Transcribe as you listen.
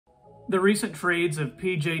The recent trades of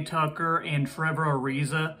PJ Tucker and Trevor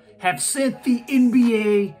Ariza have sent the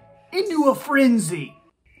NBA into a frenzy.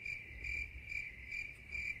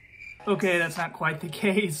 Okay, that's not quite the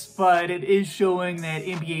case, but it is showing that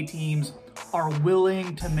NBA teams are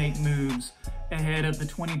willing to make moves ahead of the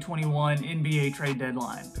 2021 NBA trade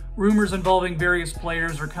deadline. Rumors involving various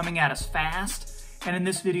players are coming at us fast, and in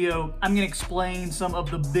this video, I'm going to explain some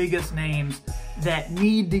of the biggest names that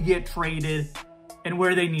need to get traded and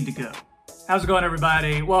where they need to go. How's it going,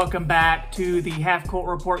 everybody? Welcome back to the Half Court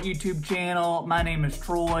Report YouTube channel. My name is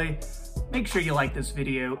Troy. Make sure you like this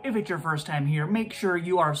video. If it's your first time here, make sure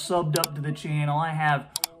you are subbed up to the channel. I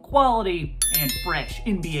have quality and fresh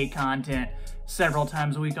NBA content several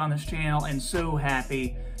times a week on this channel, and so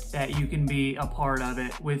happy that you can be a part of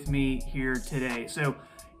it with me here today. So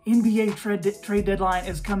NBA trade deadline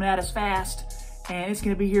is coming at us fast, and it's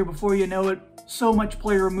going to be here before you know it. So much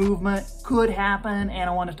player movement could happen, and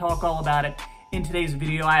I want to talk all about it in today's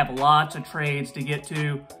video. I have lots of trades to get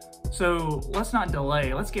to, so let's not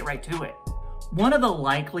delay. Let's get right to it. One of the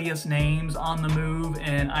likeliest names on the move,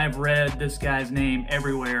 and I've read this guy's name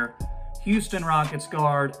everywhere, Houston Rockets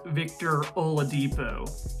guard Victor Oladipo.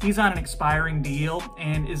 He's on an expiring deal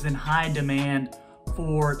and is in high demand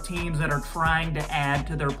for teams that are trying to add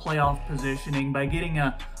to their playoff positioning by getting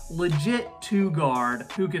a legit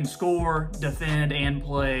two-guard who can score, defend, and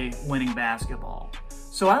play winning basketball.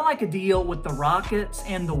 So I like a deal with the Rockets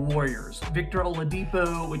and the Warriors. Victor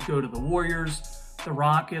Oladipo would go to the Warriors. The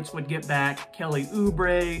Rockets would get back Kelly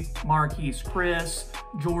Oubre, Marquise Chris,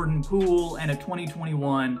 Jordan Poole, and a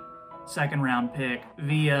 2021 second-round pick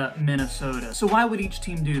via Minnesota. So why would each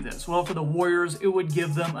team do this? Well, for the Warriors, it would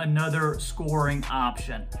give them another scoring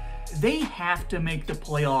option. They have to make the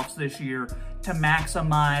playoffs this year to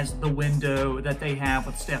maximize the window that they have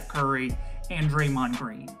with Steph Curry and Draymond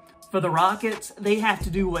Green. For the Rockets, they have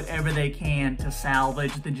to do whatever they can to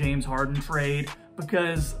salvage the James Harden trade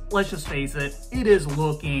because, let's just face it, it is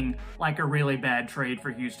looking like a really bad trade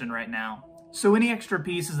for Houston right now. So any extra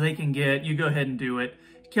pieces they can get, you go ahead and do it.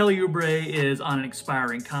 Kelly Oubre is on an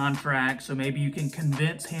expiring contract, so maybe you can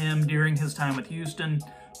convince him during his time with Houston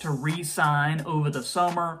to re-sign over the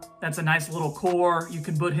summer. That's a nice little core. You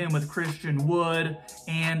can put him with Christian Wood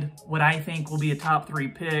and what I think will be a top 3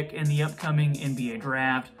 pick in the upcoming NBA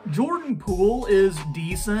draft. Jordan Poole is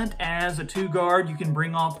decent as a two-guard you can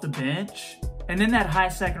bring off the bench. And then that high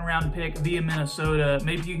second-round pick via Minnesota,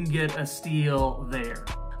 maybe you can get a steal there.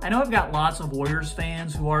 I know I've got lots of Warriors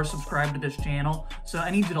fans who are subscribed to this channel, so I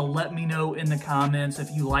need you to let me know in the comments if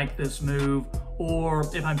you like this move or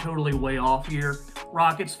if I'm totally way off here.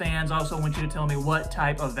 Rockets fans, I also want you to tell me what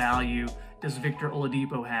type of value does Victor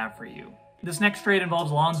Oladipo have for you. This next trade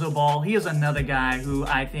involves Lonzo Ball. He is another guy who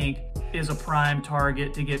I think is a prime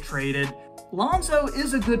target to get traded. Lonzo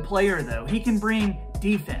is a good player though. He can bring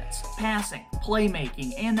defense, passing,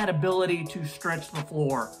 playmaking, and that ability to stretch the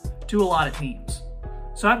floor to a lot of teams.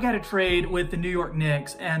 So I've got a trade with the New York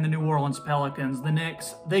Knicks and the New Orleans Pelicans. The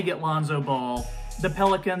Knicks, they get Lonzo Ball. The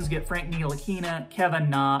Pelicans get Frank Ntilikina, Kevin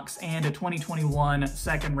Knox, and a 2021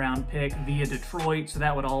 second-round pick via Detroit. So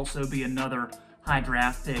that would also be another high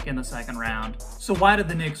draft pick in the second round. So why did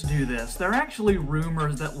the Knicks do this? There are actually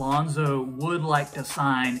rumors that Lonzo would like to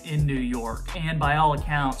sign in New York. And by all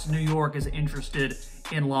accounts, New York is interested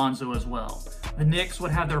in Lonzo as well. The Knicks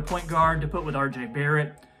would have their point guard to put with RJ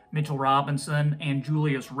Barrett, Mitchell Robinson, and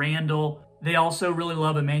Julius Randle. They also really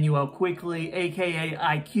love Emmanuel Quickley, aka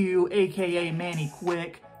IQ, aka Manny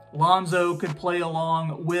Quick. Lonzo could play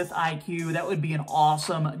along with IQ. That would be an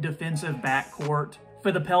awesome defensive backcourt.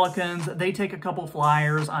 For the Pelicans, they take a couple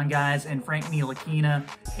flyers on guys in Frank Ntilikina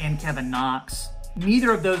and Kevin Knox.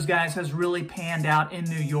 Neither of those guys has really panned out in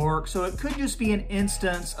New York, so it could just be an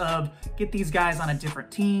instance of get these guys on a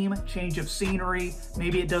different team, change of scenery,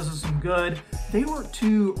 maybe it does us some good. They were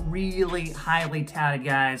two really highly touted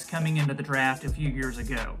guys coming into the draft a few years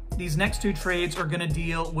ago. These next two trades are going to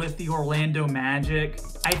deal with the Orlando Magic.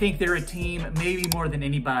 I think they're a team, maybe more than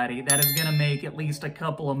anybody, that is going to make at least a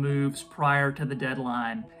couple of moves prior to the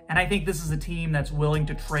deadline. And I think this is a team that's willing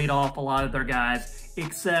to trade off a lot of their guys,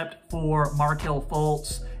 except for Markelle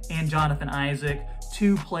Fultz and Jonathan Isaac,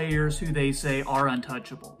 two players who they say are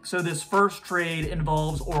untouchable. So this first trade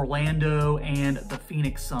involves Orlando and the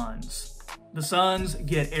Phoenix Suns. The Suns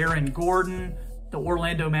get Aaron Gordon. The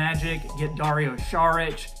Orlando Magic get Dario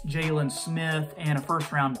Saric, Jalen Smith, and a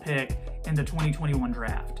first-round pick in the 2021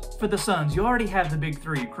 draft. For the Suns, you already have the big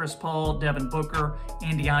three, Chris Paul, Devin Booker,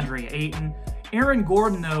 and DeAndre Ayton. Aaron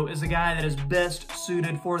Gordon, though, is a guy that is best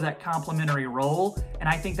suited for that complementary role, and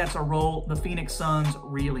I think that's a role the Phoenix Suns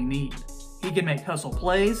really need. He can make hustle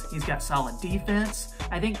plays. He's got solid defense.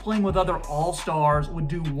 I think playing with other all-stars would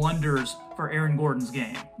do wonders for Aaron Gordon's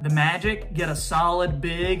game. The Magic get a solid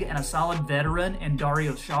big and a solid veteran in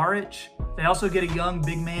Dario Saric. They also get a young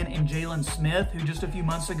big man in Jalen Smith, who just a few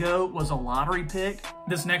months ago was a lottery pick.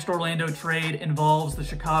 This next Orlando trade involves the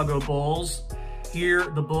Chicago Bulls. Here,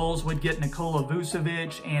 the Bulls would get Nikola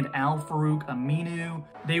Vucevic and Al-Farouq Aminu.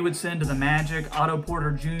 They would send to the Magic Otto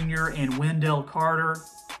Porter Jr. and Wendell Carter.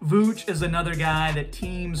 Vooch is another guy that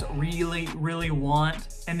teams really want,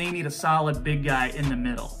 and they need a solid big guy in the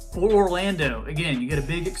middle. For Orlando, again, you get a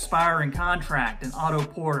big expiring contract in Otto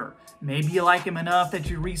Porter. Maybe you like him enough that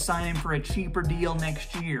you re-sign him for a cheaper deal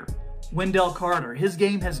next year. Wendell Carter, his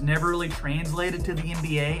game has never really translated to the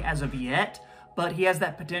NBA as of yet, but he has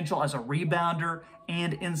that potential as a rebounder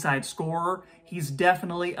and inside scorer. He's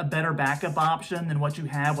definitely a better backup option than what you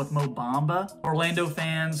have with Mo Bamba. Orlando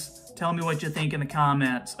fans, tell me what you think in the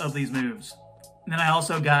comments of these moves. And then I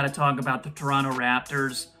also got to talk about the Toronto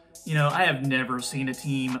Raptors. You know, I have never seen a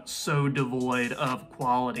team so devoid of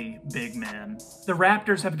quality big men. The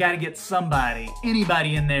Raptors have got to get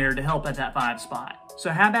anybody in there to help at that 5 spot. So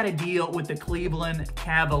how about a deal with the Cleveland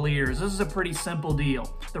Cavaliers? This is a pretty simple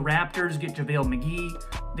deal. The Raptors get JaVale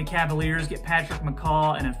McGee. The Cavaliers get Patrick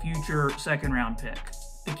McCaw and a future 2nd-round pick.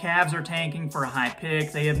 The Cavs are tanking for a high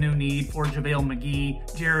pick. They have no need for JaVale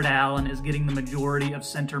McGee. Jared Allen is getting the majority of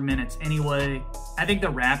center minutes anyway. I think the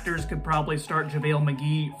Raptors could probably start JaVale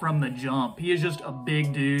McGee from the jump. He is just a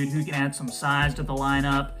big dude who can add some size to the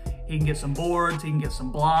lineup. He can get some boards, he can get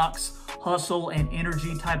some blocks, hustle and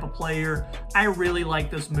energy type of player. I really like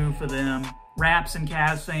this move for them. Raps and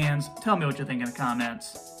Cavs fans, tell me what you think in the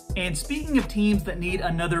comments. And speaking of teams that need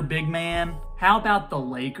another big man, how about the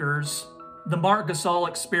Lakers? The Marc Gasol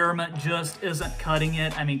experiment just isn't cutting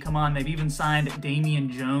it. I mean, come on, they've even signed Damian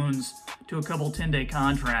Jones to a couple 10-day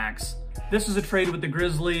contracts. This is a trade with the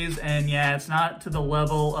Grizzlies, and yeah, it's not to the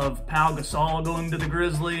level of Pau Gasol going to the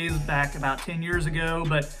Grizzlies back about 10 years ago,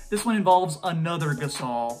 but this one involves another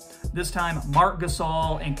Gasol. This time, Marc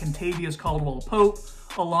Gasol and Kentavious Caldwell-Pope,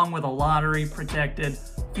 along with a lottery-protected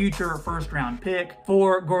future 1st-round pick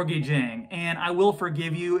for Gorgui Dieng. And I will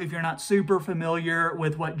forgive you if you're not super familiar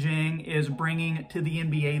with what Dieng is bringing to the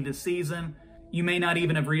NBA this season. You may not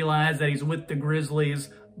even have realized that he's with the Grizzlies,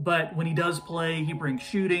 but when he does play, he brings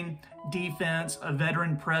shooting, defense, a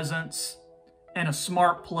veteran presence, and a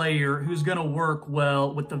smart player who's going to work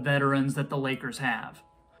well with the veterans that the Lakers have.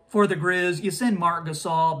 For the Grizz, you send Marc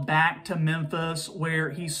Gasol back to Memphis, where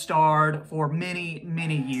he starred for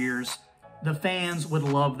many years. The fans would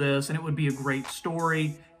love this, and it would be a great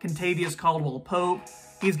story. Kentavious Caldwell-Pope,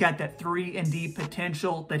 he's got that 3-and-D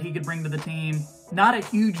potential that he could bring to the team. Not a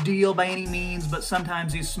huge deal by any means, but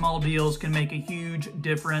sometimes these small deals can make a huge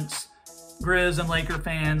difference. Grizz and Laker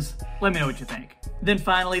fans, let me know what you think. Then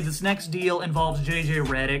finally, this next deal involves JJ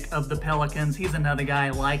Redick of the Pelicans. He's another guy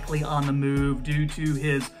likely on the move due to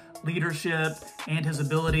his leadership and his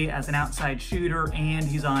ability as an outside shooter, and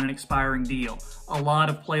he's on an expiring deal. A lot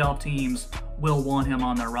of playoff teams will want him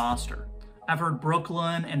on their roster. I've heard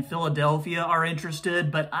Brooklyn and Philadelphia are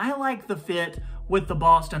interested, but I like the fit with the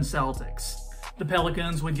Boston Celtics. The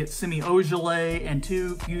Pelicans would get Semi Ojeleye and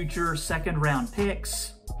 2 future 2nd-round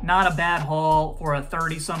picks. Not a bad haul for a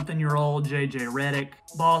 30-something-year-old JJ Redick.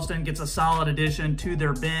 Boston gets a solid addition to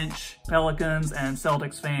their bench. Pelicans and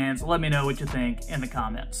Celtics fans, let me know what you think in the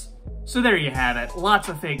comments. So there you have it. Lots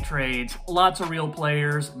of fake trades, lots of real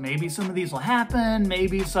players. Maybe some of these will happen,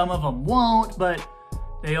 maybe some of them won't, but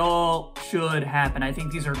they all should happen. I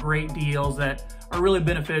think these are great deals that are really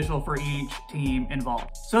beneficial for each team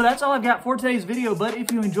involved. So that's all I've got for today's video, but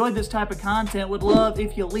if you enjoyed this type of content, would love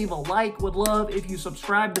if you leave a like, would love if you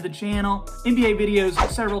subscribe to the channel. NBA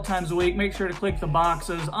videos several times a week. Make sure to click the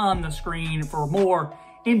boxes on the screen for more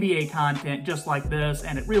NBA content just like this,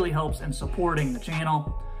 and it really helps in supporting the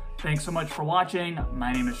channel. Thanks so much for watching.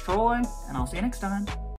 My name is Troy, and I'll see you next time.